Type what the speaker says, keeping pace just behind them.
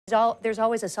There's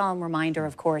always a solemn reminder,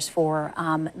 of course, for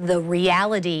the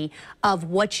reality of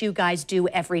what you guys do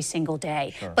every single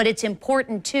day. Sure. But it's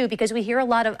important, too, because we hear a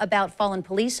lot about fallen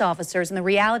police officers, and the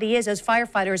reality is those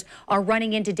firefighters are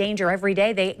running into danger every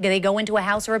day. They go into a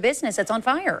house or a business that's on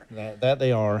fire. That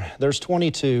they are. There's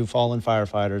 22 fallen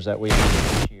firefighters that we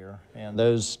have each year, and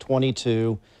those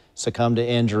 22 succumb to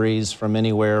injuries from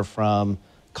anywhere from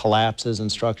collapses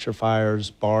and structure fires,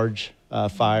 barge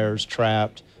fires,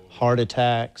 trapped, heart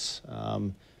attacks.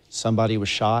 Somebody was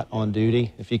shot on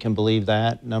duty, if you can believe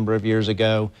that, a number of years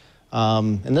ago.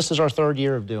 And this is our third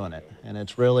year of doing it. And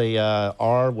it's really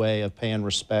our way of paying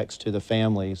respects to the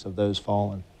families of those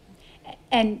fallen.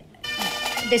 And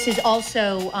this is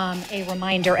also a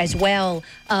reminder as well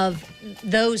of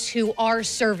those who are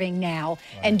serving now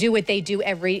and do what they do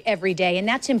every day. And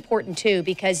that's important, too,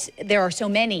 because there are so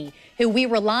many who we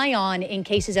rely on in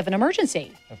cases of an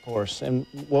emergency. Of course. And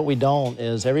what we don't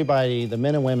is everybody, the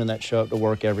men and women that show up to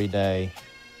work every day,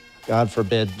 God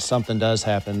forbid something does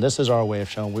happen, this is our way of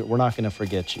showing we're not going to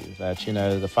forget you. That, you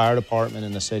know, the fire department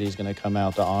and the city is going to come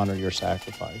out to honor your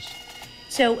sacrifice.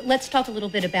 So let's talk a little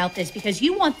bit about this, because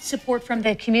you want support from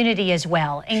the community as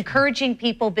well, encouraging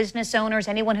people, business owners,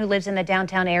 anyone who lives in the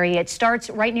downtown area. It starts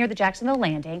right near the Jacksonville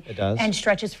Landing. It does. And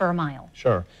stretches for a mile.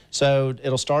 Sure. So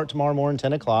it'll start tomorrow morning,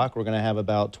 10 o'clock. We're going to have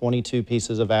about 22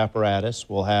 pieces of apparatus.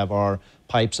 We'll have our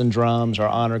pipes and drums, our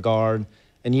honor guard.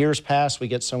 In years past, we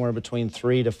get somewhere between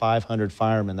 300 to 500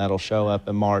 firemen that'll show up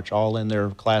in March, all in their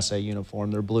Class A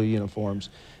uniform, their blue uniforms.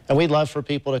 And we'd love for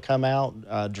people to come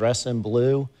out, dress in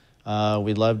blue.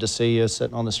 We'd love to see you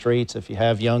sitting on the streets. If you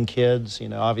have young kids, you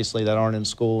know, obviously that aren't in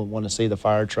school and want to see the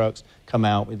fire trucks come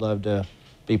out, we'd love to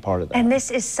be part of that. And this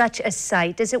is such a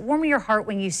sight. Does it warm your heart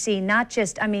when you see not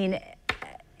just, I mean,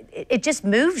 it just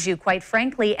moves you, quite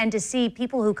frankly, and to see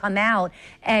people who come out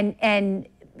and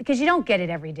because you don't get it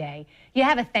every day. You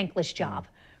have a thankless job,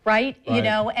 right? You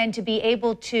know, and to be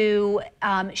able to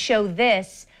show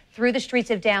this through the streets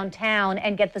of downtown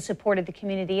and get the support of the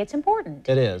community, it's important.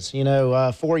 It is. You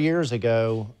know, 4 years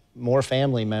ago, more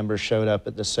family members showed up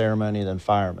at the ceremony than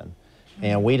firemen.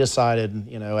 And we decided,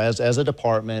 you know, as a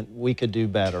department, we could do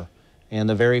better. And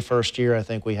the very first year, I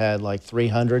think we had like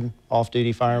 300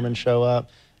 off-duty firemen show up,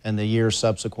 and the years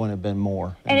subsequent have been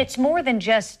more. And it's more than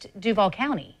just Duval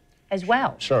County as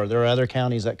well. Sure. There are other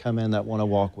counties that come in that want to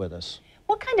walk with us.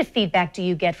 What kind of feedback do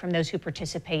you get from those who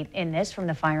participate in this, from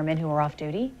the firemen who are off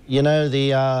duty? You know,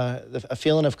 a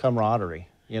feeling of camaraderie.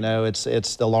 You know, it's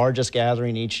the largest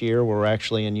gathering each year where we're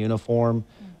actually in uniform.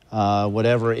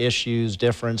 Whatever issues,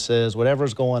 differences,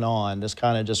 whatever's going on, this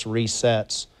kind of just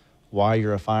resets why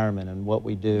you're a fireman and what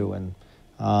we do.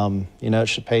 And, you know,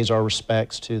 it pays our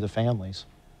respects to the families.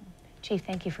 Chief,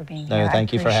 thank you for being here. No,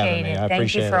 thank you for having me. I appreciate it.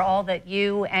 Thank you for all that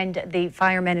you and the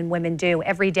firemen and women do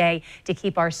every day to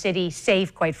keep our city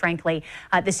safe, quite frankly.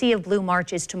 The Sea of Blue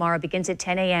March is tomorrow, begins at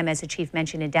 10 a.m., as the chief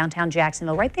mentioned, in downtown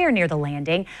Jacksonville, right there near the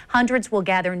landing. Hundreds will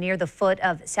gather near the foot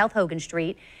of South Hogan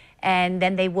Street, and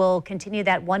then they will continue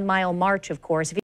that 1 mile march, of course.